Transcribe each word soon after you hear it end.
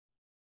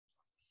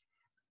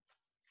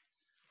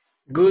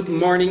Good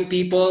morning,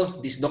 people.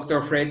 This is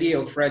Dr. Freddie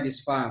of Freddie's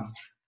Farm.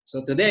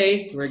 So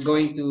today we're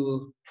going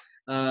to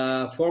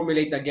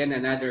formulate again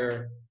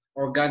another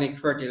organic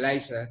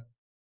fertilizer.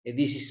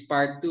 This is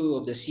part two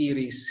of the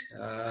series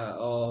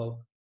of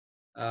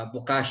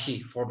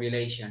Bokashi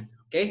formulation.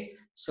 Okay,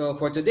 so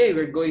for today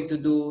we're going to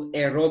do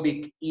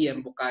aerobic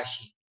EM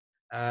Bokashi.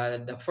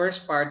 The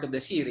first part of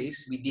the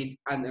series we did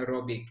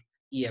anaerobic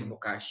EM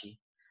Bokashi.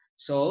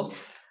 So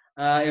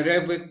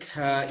aerobic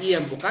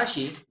EM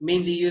Bokashi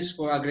mainly used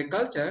for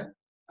agriculture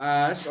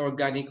as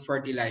organic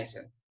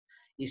fertilizer,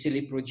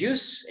 easily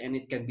produced and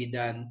it can be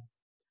done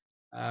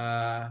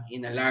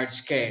in a large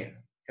scale.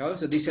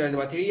 So these are the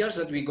materials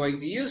that we're going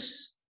to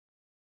use.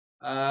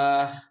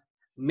 Uh,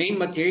 Main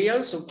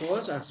materials, of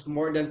course, as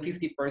more than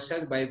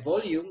 50% by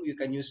volume, you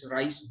can use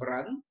rice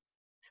bran,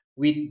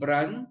 wheat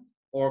bran,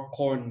 or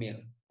cornmeal.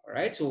 All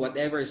right, so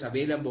whatever is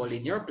available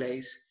in your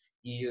place,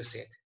 you use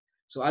it.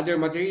 So other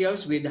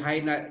materials with high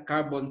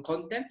carbon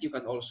content, you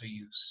can also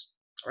use.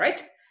 All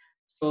right,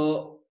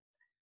 so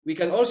we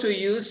can also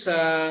use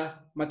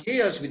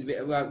materials with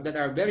that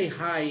are very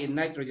high in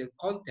nitrogen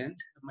content.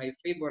 My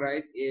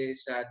favorite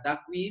is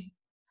duckweed,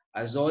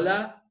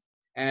 azolla,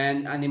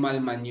 and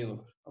animal manure.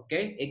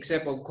 Okay,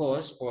 except of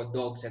course for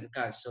dogs and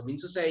cats. So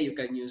means to say you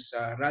can use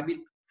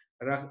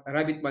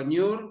rabbit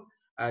manure,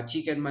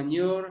 chicken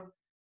manure,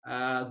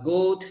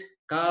 goat,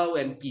 cow,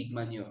 and pig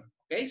manure.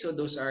 Okay, so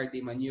those are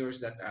the manures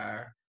that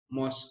are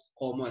most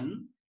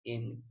common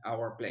in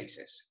our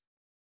places.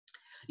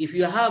 If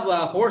you have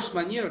horse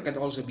manure, can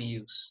also be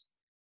used.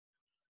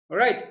 All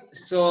right,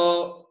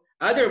 so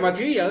other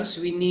materials,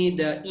 we need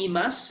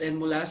EMAS and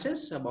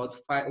molasses, about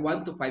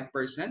 1 to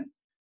 5%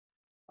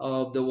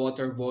 of the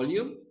water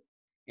volume.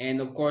 And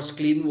of course,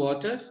 clean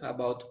water,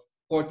 about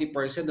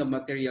 40% of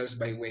materials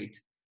by weight.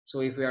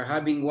 So if we are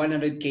having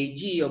 100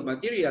 kg of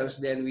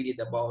materials, then we need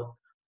about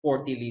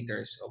 40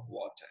 liters of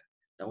water.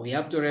 Now we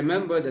have to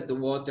remember that the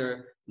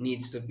water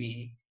needs to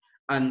be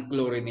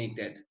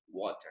unchlorinated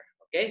water.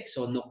 Okay,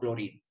 so no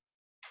chlorine.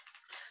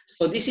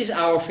 So this is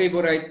our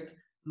favorite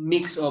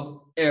mix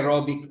of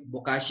aerobic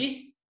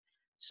bokashi.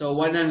 So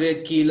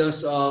 100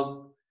 kilos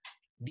of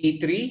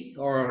D3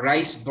 or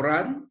rice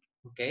bran,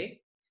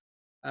 okay?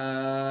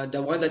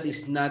 The one that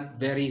is not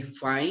very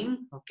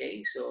fine,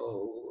 okay?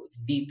 So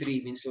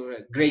D3 means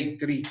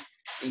grade 3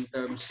 in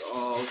terms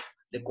of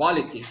the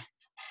quality,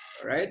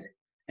 all right?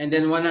 And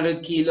then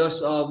 100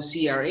 kilos of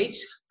CRH,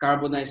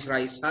 carbonized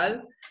rice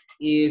hull.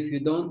 If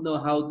you don't know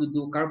how to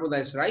do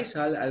carbonized rice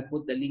hull, I'll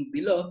put the link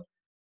below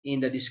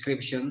in the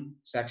description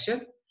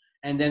section.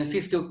 And then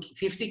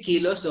 50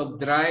 kilos of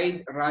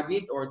dried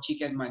rabbit or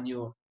chicken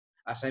manure.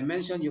 As I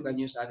mentioned, you can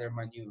use other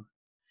manure.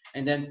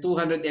 And then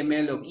 200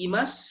 ml of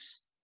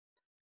EMAS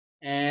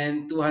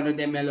and 200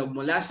 ml of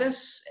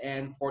molasses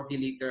and 40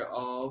 liter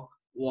of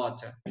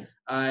water.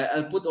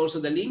 I'll put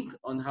also the link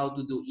on how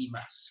to do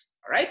EMAS.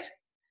 All right?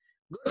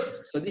 Good.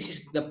 So this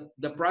is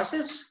the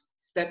process.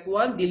 Step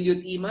 1,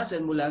 dilute EMAS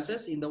and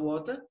molasses in the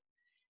water.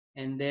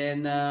 And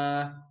then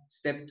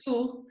step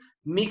 2,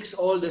 mix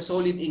all the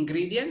solid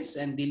ingredients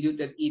and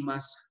diluted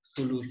EMAS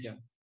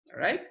solution. All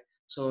right?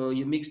 So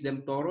you mix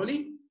them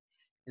thoroughly.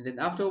 And then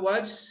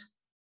afterwards,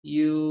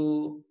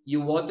 you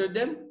water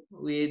them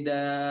with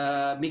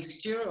a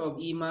mixture of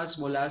EMAS,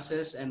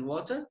 molasses, and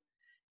water.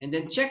 And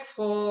then check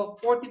for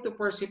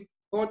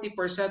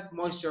 40%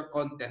 moisture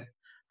content.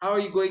 How are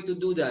you going to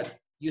do that?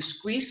 You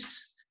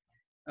squeeze,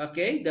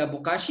 okay, the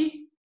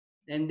bokashi,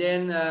 and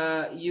then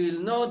you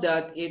will know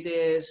that it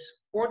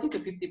is 40 to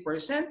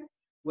 50%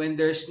 when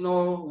there's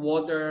no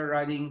water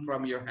running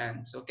from your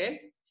hands, okay?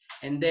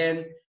 And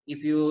then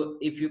if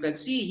you can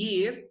see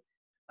here,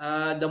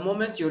 the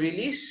moment you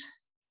release,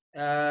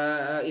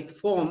 it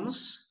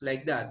forms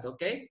like that,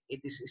 okay?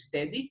 It is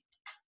steady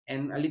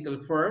and a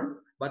little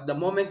firm, but the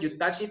moment you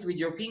touch it with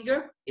your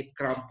finger, it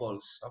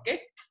crumples,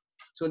 okay?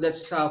 So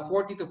that's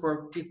 40 to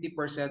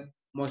 50%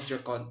 moisture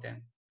content.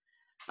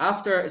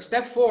 After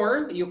step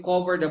 4, you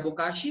cover the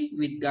bokashi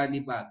with gunny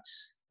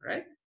bags,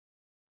 right?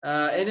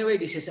 Anyway,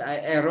 this is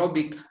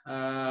aerobic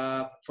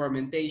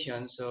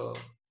fermentation, so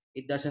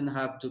it doesn't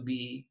have to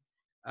be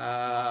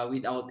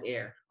without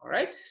air, all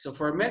right? So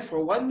ferment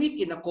for 1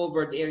 week in a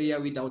covered area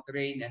without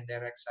rain and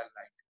direct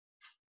sunlight.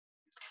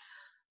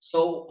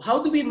 So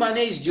how do we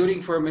manage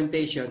during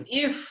fermentation?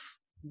 If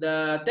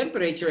the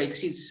temperature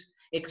exceeds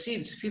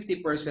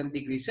 50%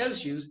 degrees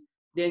Celsius,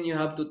 then you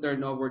have to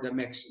turn over the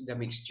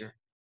mixture,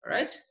 all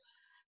right?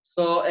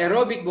 So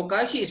aerobic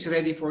bokashi is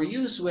ready for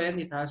use when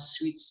it has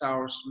sweet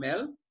sour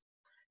smell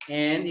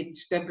and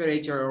its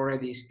temperature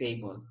already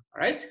stable, all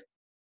right?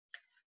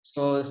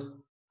 So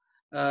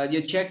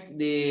you check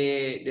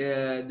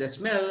the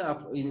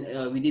smell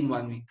within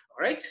 1 week,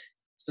 all right?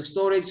 So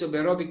storage of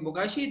aerobic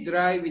bokashi,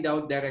 dry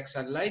without direct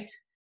sunlight,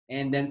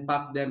 and then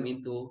pack them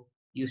into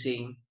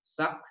using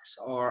sacks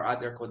or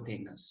other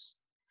containers.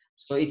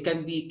 So it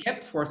can be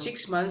kept for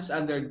 6 months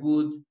under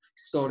good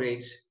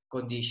storage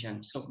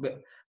conditions. So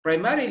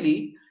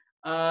primarily,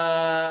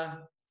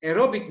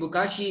 aerobic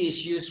bokashi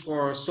is used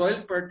for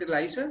soil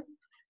fertilizer,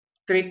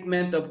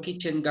 treatment of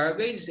kitchen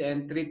garbage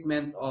and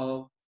treatment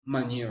of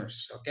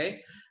manures.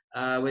 Okay,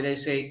 when I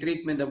say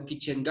treatment of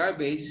kitchen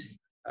garbage,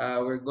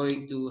 we're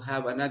going to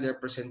have another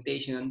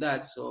presentation on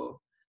that. So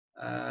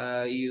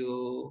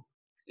you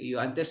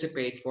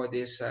anticipate for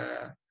this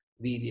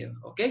video.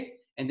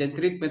 Okay, and then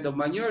treatment of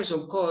manures,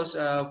 of course,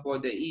 for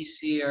the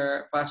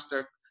easier,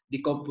 faster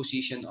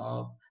decomposition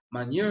of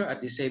manure, at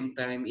the same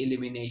time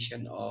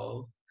elimination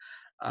of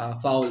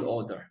foul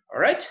odor. All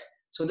right,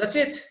 so that's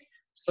it.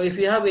 So if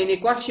you have any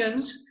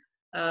questions,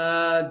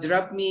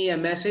 drop me a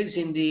message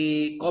in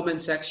the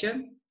comment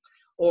section,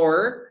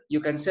 or you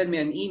can send me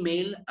an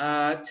email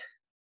at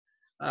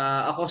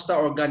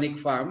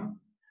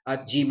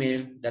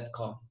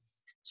acostaorganicfarm@gmail.com.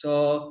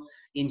 So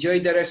enjoy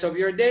the rest of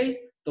your day.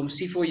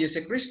 Tumsifo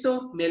Yuse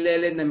Cristo,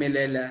 melele na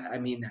melela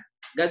amina.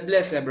 God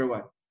bless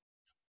everyone.